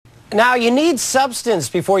Now, you need substance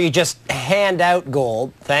before you just hand out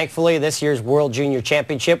gold. Thankfully, this year's World Junior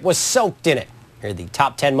Championship was soaked in it. Here are the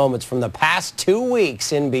top 10 moments from the past 2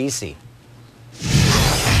 weeks in BC.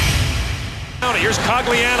 Here's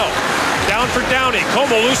Cogliano. Down for Downey.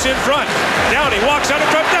 Como loose in front. Downey walks out in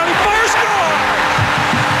front. Downey fires. Score!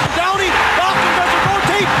 Downey, Malkin doesn't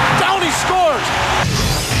rotate. Downey scores!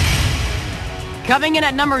 Coming in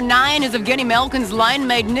at number 9 is Evgeny Malkin's line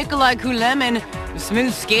mate Nikolai Kulemin. The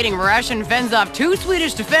smooth skating Russian fends off 2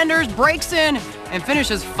 Swedish defenders, breaks in, and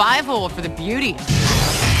finishes 5-hole for the beauty.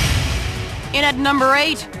 In at number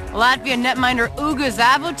 8, Latvian netminder Ugas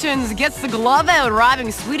Avutins gets the glove out,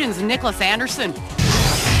 robbing Sweden's Niklas Andersson.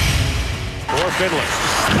 For Finland.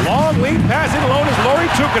 Long lead pass in alone is Lauri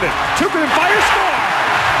Tukkonen. Tukkonen fires, score!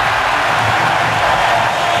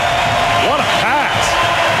 What a pass!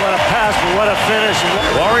 What a pass, but what a finish.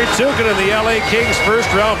 Lauri Tukkonen, the LA Kings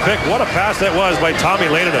first-round pick. What a pass that was by Tommy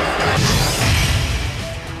Lehtinen.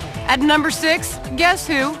 At number 6, guess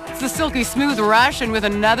who? It's the silky smooth Russian with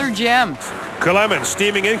another gem. Kulemin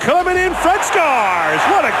steaming in. Kulemin in front, scores!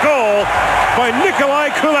 What a goal by Nikolai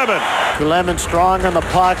Kulemin. Kulemin strong on the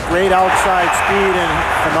puck, great outside speed, and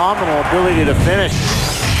phenomenal ability to finish.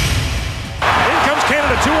 In comes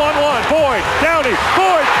Canada, 2-on-1. Boyd, Downey,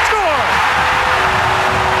 Boyd, score!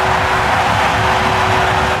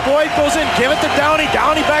 Boyd goes in, give it to Downey.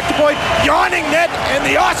 Downey back to Boyd. Yawning net, and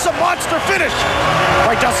the awesome monster finish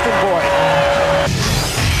by Dustin Boyd.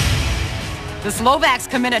 The Slovaks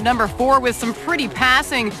come in at number 4 with some pretty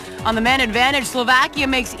passing. On the man advantage, Slovakia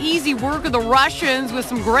makes easy work of the Russians with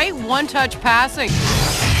some great one-touch passing.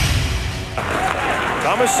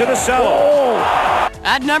 Thomas Sinicello.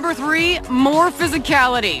 At number 3, more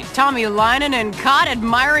physicality. Tommy Lehtinen caught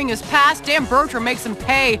admiring his pass. Dan Bertram makes him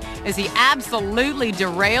pay as he absolutely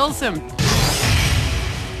derails him.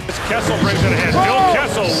 Kessel brings it ahead. Bill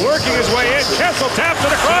Kessel working his way in. Kessel taps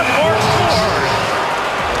it across. Borg scores.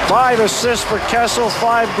 5 assists for Kessel,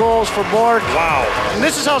 5 goals for Borg. Wow. And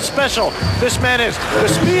this is how special this man is. The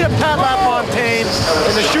speed of Pat LaFontaine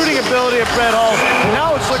and the shooting ability of Brett Hull.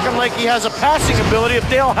 Now it's looking like he has a passing ability of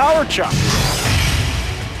Dale Hawerchuk.